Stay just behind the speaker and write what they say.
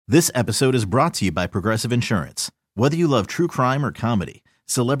This episode is brought to you by Progressive Insurance. Whether you love true crime or comedy,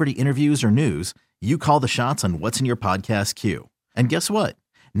 celebrity interviews or news, you call the shots on what's in your podcast queue. And guess what?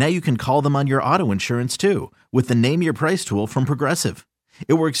 Now you can call them on your auto insurance too with the Name Your Price tool from Progressive.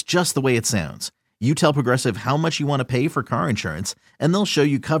 It works just the way it sounds. You tell Progressive how much you want to pay for car insurance, and they'll show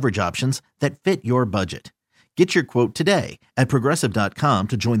you coverage options that fit your budget. Get your quote today at Progressive.com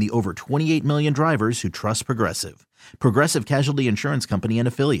to join the over 28 million drivers who trust Progressive. Progressive Casualty Insurance Company and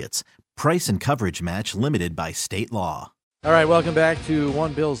Affiliates. Price and coverage match limited by state law. All right, welcome back to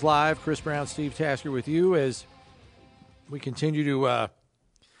One Bills Live. Chris Brown, Steve Tasker with you as we continue to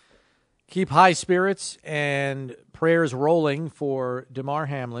keep high spirits and prayers rolling for Damar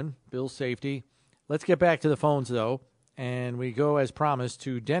Hamlin, Bills safety. Let's get back to the phones, though, and we go, as promised,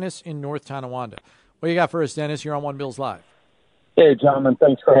 to Dennis in North Tonawanda. What do you got for us, Dennis? You're on One Bills Live. Hey, gentlemen.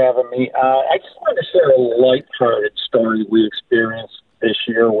 Thanks for having me. I just wanted to share a lighthearted story we experienced this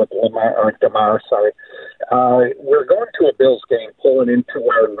year with Damar. We're going to a Bills game, pulling into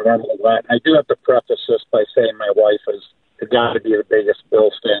our normal lot. I do have to preface this by saying my wife has got to be the biggest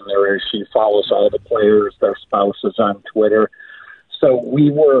Bills fan there is. She follows all the players, their spouses on Twitter. So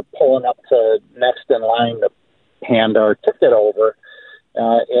we were pulling up to next in line to hand our ticket over.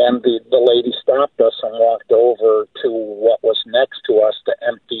 And the lady stopped us and walked over to what was next to us, the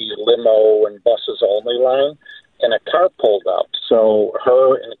empty limo and buses only line, and a car pulled up. So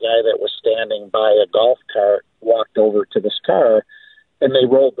her and the guy that was standing by a golf cart walked over to this car, and they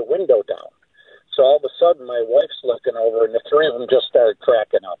rolled the window down. So all of a sudden, my wife's looking over, and the three of them just started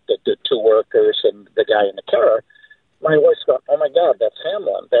cracking up, the two workers and the guy in the car. My wife's going, "Oh, my God, that's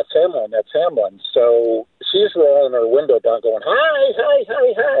Hamlin. That's Hamlin. That's Hamlin." So she's rolling her window down going, "Hi, hi,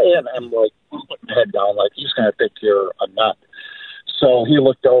 hi, hi." And I'm like, putting my head down like he's going to think you're a nut. So he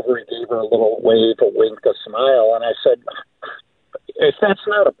looked over, he gave her a little wave, a wink, a smile. And I said, "If that's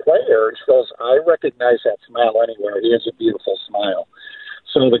not a player," she goes, "I recognize that smile anywhere. He has a beautiful smile."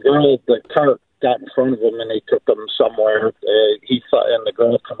 So the cart got in front of him and they took him somewhere. He thought, and the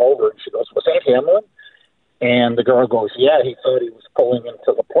girl come over and she goes, "Was that Hamlin?" And the girl goes, "Yeah, he thought he was pulling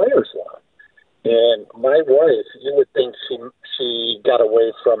into the players' line." And my wife, you would think she got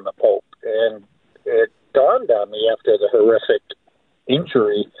away from the Pope. And it dawned on me after the horrific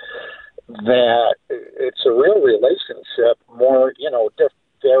injury that it's a real relationship, more,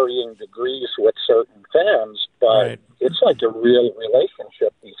 varying degrees with certain fans, but right. It's like a real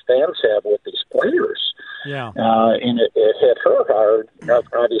relationship these fans have with these players. Yeah. And it hit her hard.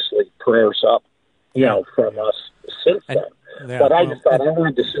 Obviously, prayers up, from us since then. Yeah, but I just thought I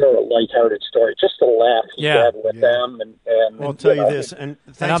wanted to share a lighthearted story, just to laugh he had with them. And I'll tell you this, and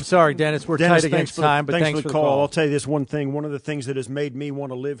I'm sorry, Dennis, we're tight against time, but thanks for the call. I'll tell you this one thing. One of the things that has made me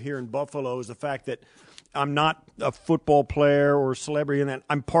want to live here in Buffalo is the fact that I'm not a football player or a celebrity, and that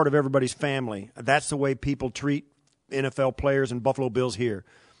I'm part of everybody's family. That's the way people treat NFL players and Buffalo Bills here.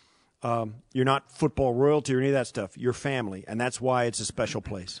 You're not football royalty or any of that stuff. You're family, and that's why it's a special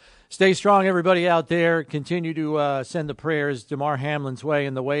place. Stay strong, everybody out there. Continue to send the prayers Damar Hamlin's way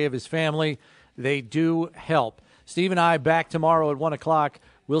and the way of his family. They do help. Steve and I back tomorrow at 1 o'clock.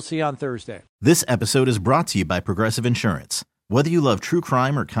 We'll see you on Thursday. This episode is brought to you by Progressive Insurance. Whether you love true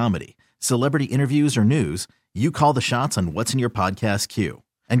crime or comedy, celebrity interviews or news, you call the shots on what's in your podcast queue.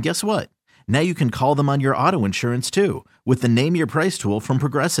 And guess what? Now you can call them on your auto insurance too with the Name Your Price tool from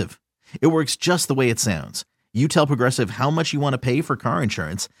Progressive. It works just the way it sounds. You tell Progressive how much you want to pay for car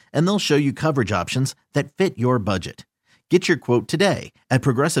insurance, and they'll show you coverage options that fit your budget. Get your quote today at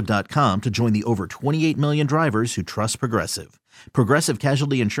Progressive.com to join the over 28 million drivers who trust Progressive. Progressive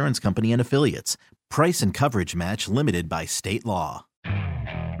Casualty Insurance Company and Affiliates. Price and coverage match limited by state law.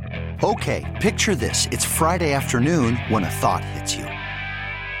 Okay, picture this. It's Friday afternoon when a thought hits you.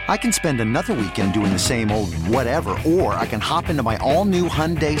 I can spend another weekend doing the same old whatever, or I can hop into my all-new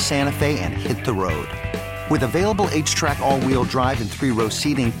Hyundai Santa Fe and hit the road. With available H-Track all-wheel drive and 3-row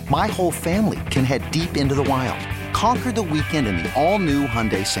seating, my whole family can head deep into the wild. Conquer the weekend in the all-new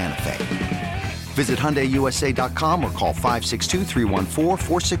Hyundai Santa Fe. Visit HyundaiUSA.com or call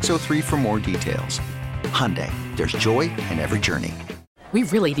 562-314-4603 for more details. Hyundai, there's joy in every journey. We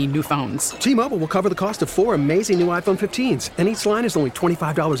really need new phones. T-Mobile will cover the cost of 4 amazing new iPhone 15s, and each line is only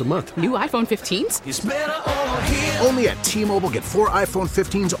 $25 a month. New iPhone 15s? It's better over here. Only at T-Mobile, get 4 iPhone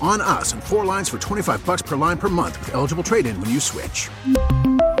 15s on us and 4 lines for $25 per line per month with eligible trade-in when you switch.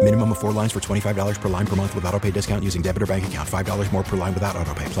 Minimum of 4 lines for $25 per line per month with autopay discount using debit or bank account. $5 more per line without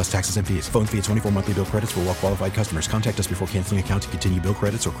autopay, plus taxes and fees. Phone fee at 24 monthly bill credits for well-qualified customers. Contact us before canceling account to continue bill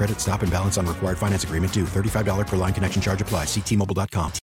credits or credit stop and balance on required finance agreement due. $35 per line connection charge applies. See T-Mobile.com.